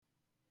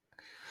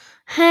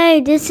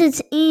Hey, this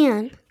is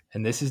Ian.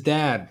 And this is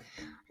Dad.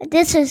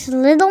 This is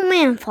Little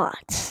Man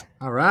Thoughts.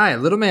 All right,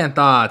 Little Man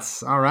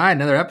Thoughts. All right,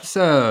 another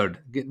episode.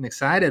 Getting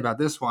excited about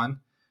this one.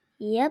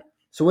 Yep.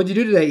 So what'd you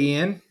do today,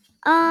 Ian?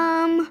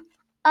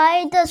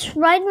 I just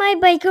ride my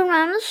bike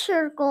around a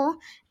circle,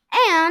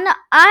 and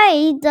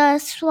I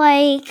just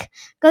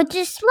go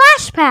to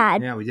splash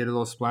pad. Yeah, we did a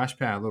little splash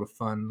pad, a little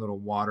fun, little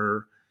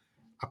water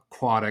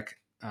aquatic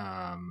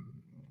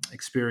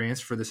experience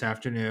for this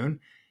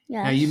afternoon.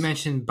 Yes. Now you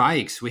mentioned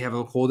bikes. We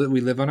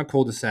live on a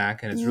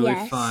cul-de-sac, and it's really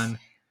Yes. fun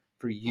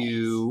for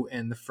you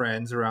and the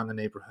friends around the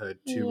neighborhood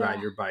to ride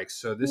Yeah. your bikes.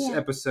 So this Yeah.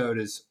 episode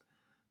is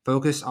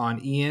focused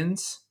on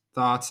Ian's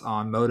thoughts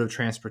on mode of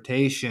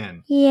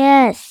transportation.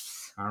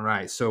 Yes. All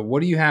right. So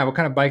what do you have? What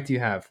kind of bike do you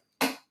have?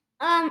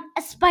 A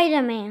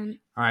Spider-Man.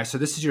 All right. So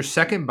this is your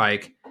second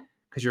bike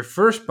because your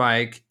first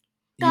bike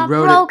Got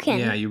rode broken. it.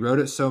 Yeah, you rode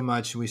it so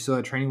much, and we still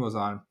had training wheels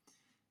on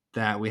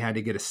that we had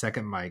to get a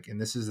second bike.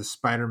 And this is the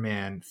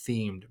Spider-Man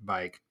themed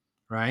bike,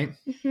 right?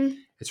 Mm-hmm.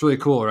 It's really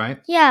cool,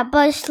 right? Yeah,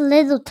 but it's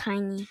little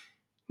tiny.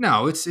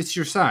 No, it's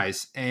your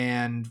size.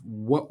 And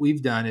what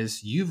we've done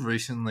is you've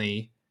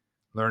recently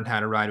learned how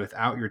to ride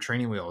without your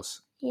training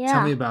wheels. Yeah.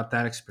 Tell me about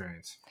that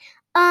experience.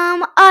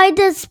 I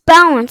just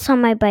balance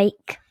on my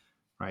bike.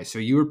 Right. So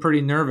you were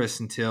pretty nervous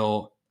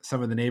until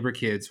some of the neighbor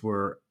kids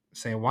were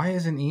saying, "Why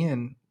isn't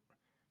Ian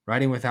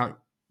riding without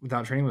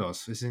training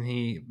wheels? Isn't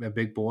he a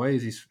big boy?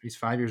 He's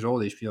 5 years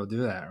old. He should be able to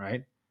do that,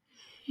 right?"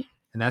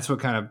 And that's what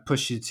kind of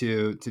pushed you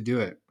to do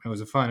it. It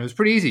was fun. It was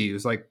pretty easy. It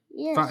was like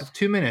Yes.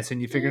 2 minutes,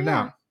 and you figured it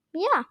out.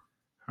 Yeah.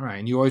 All right.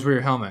 And you always wear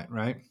your helmet,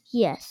 right?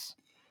 Yes.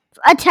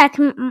 Attack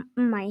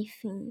my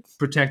things.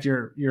 Protect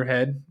your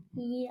head.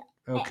 Yeah.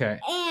 Okay.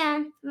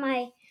 And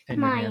my And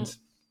your hands.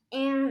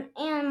 and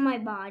my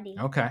body.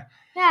 Okay.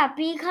 Yeah,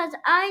 because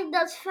I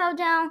just fell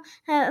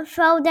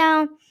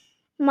down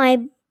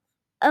my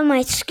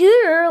my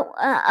scooter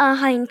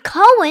behind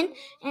Cohen,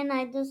 and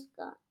I just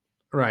got.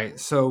 Right.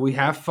 So we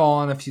have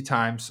fallen a few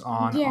times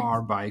on Yes.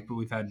 our bike, but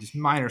we've had just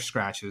minor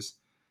scratches.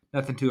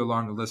 Nothing to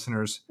alarm the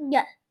listeners.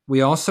 Yeah.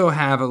 We also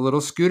have a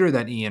little scooter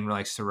that Ian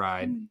likes to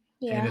ride.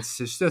 Yeah. And it's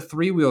just a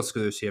 3-wheel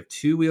scooter. So you have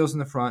 2 wheels in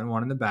the front and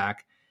 1 in the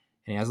back.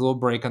 And he has a little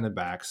brake on the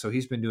back. So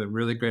he's been doing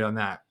really great on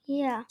that.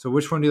 Yeah. So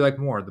which one do you like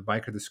more, the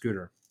bike or the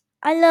scooter?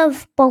 I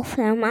love both of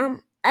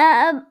them.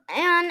 And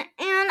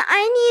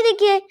I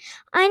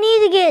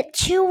need to get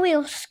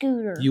 2-wheel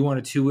scooter. You want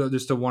a 2-wheel,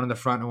 just a 1 in the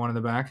front and 1 in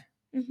the back?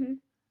 Mm-hmm.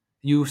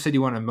 You said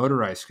you want a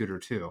motorized scooter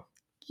too.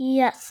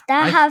 Yes,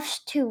 that has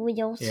 2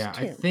 wheels Yeah,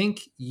 too. I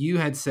think you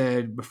had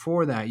said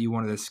before that you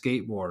wanted a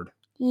skateboard.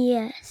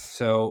 Yes.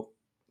 So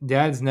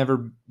Dad's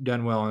never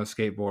done well on a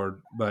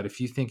skateboard, but if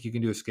you think you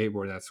can do a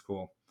skateboard, that's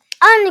cool.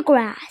 On the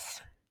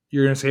grass.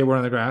 You're going to skateboard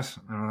on the grass?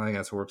 I don't think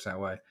that works that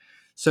way.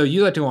 So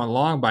you like to go on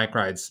long bike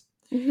rides.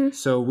 Mm-hmm.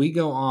 So we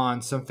go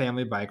on some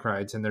family bike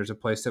rides, and there's a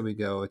place that we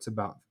go. It's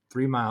about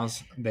 3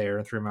 miles there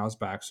and 3 miles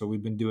back. So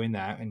we've been doing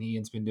that, and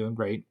Ian's been doing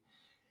great.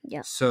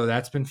 Yeah. So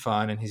that's been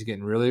fun, and he's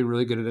getting really,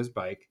 really good at his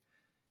bike.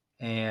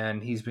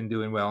 And he's been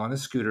doing well on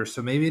his scooter.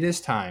 So maybe it is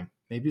time.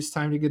 Maybe it's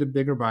time to get a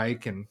bigger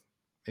bike and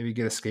maybe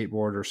get a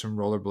skateboard or some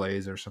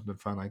rollerblades or something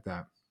fun like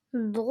that.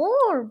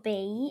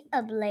 Rollerblades?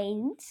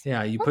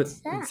 Yeah, you What's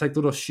put that? it's like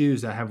little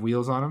shoes that have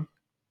wheels on them.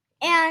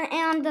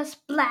 And the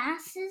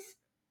splashes?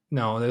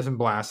 No, it doesn't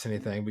blast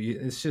anything, but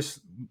it's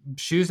just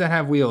shoes that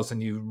have wheels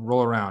and you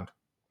roll around.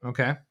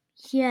 Okay.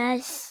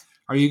 Yes.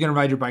 Are you gonna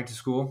ride your bike to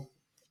school?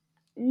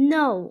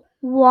 No.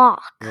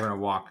 Walk. You're gonna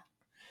walk.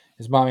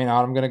 Is Mommy and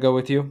Autumn gonna go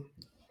with you?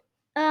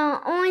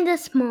 Only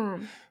this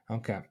mom.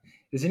 Okay.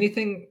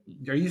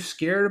 Are you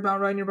scared about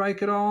riding your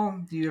bike at all?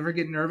 Do you ever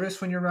get nervous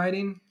when you're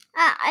riding?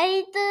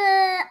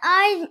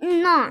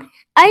 Not.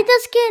 I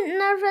just get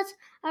nervous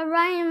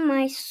riding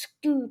my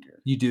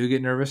scooter. You do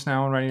get nervous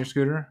now when riding your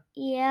scooter?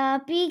 Yeah,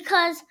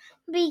 because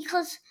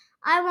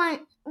I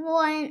want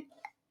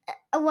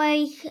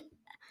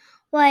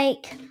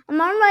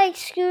I'm on my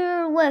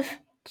scooter with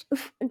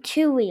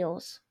 2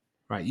 wheels.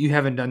 Right. You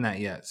haven't done that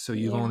yet, so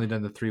you've only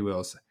done the 3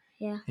 wheels.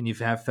 Yeah. And you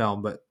have fell,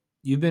 but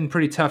you've been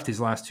pretty tough these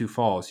last 2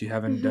 falls. You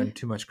haven't done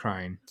too much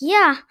crying.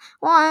 Yeah.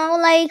 Well,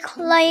 like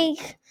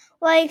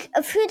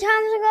a few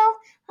times ago,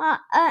 I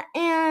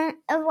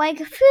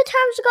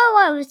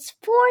was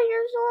 4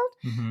 years old,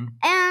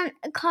 and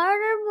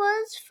Carter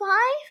was 5,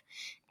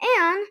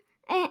 and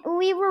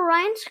we were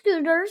riding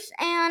scooters,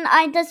 and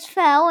I just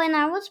fell, and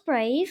I was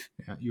brave.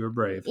 Yeah, you were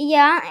brave.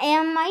 Yeah,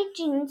 and my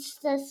jeans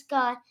just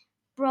got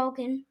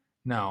broken.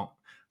 No.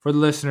 For the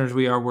listeners,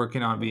 we are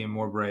working on being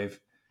more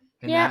brave.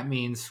 And that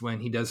means when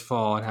he does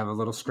fall and have a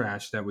little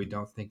scratch that we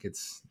don't think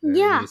it's there,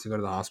 he needs to go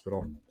to the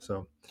hospital.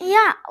 So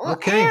yeah,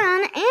 okay.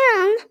 And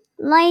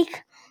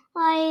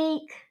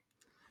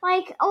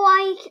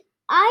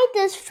I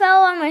just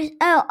fell on my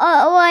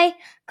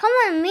come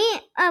on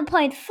me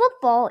played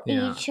football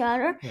each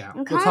other. Yeah,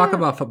 we'll talk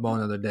about football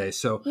another day.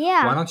 So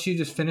why don't you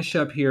just finish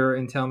up here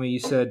and tell me? You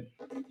said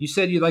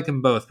you like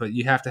them both, but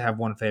you have to have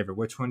one favorite.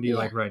 Which one do you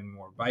like riding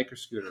more, bike or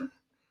scooter?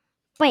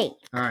 Bike.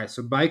 All right,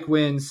 so bike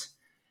wins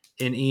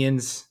in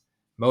Ian's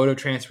mode of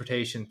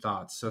transportation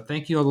thoughts. So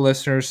thank you, all the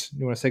listeners.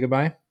 You want to say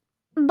goodbye?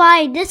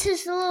 Bye. This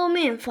is the Little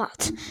Man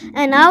Thoughts,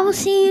 and I will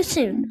see you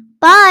soon.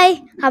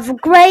 Bye. Have a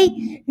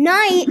great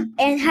night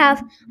and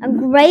have a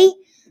great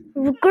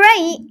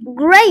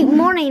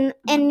morning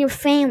and your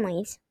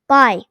families.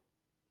 Bye.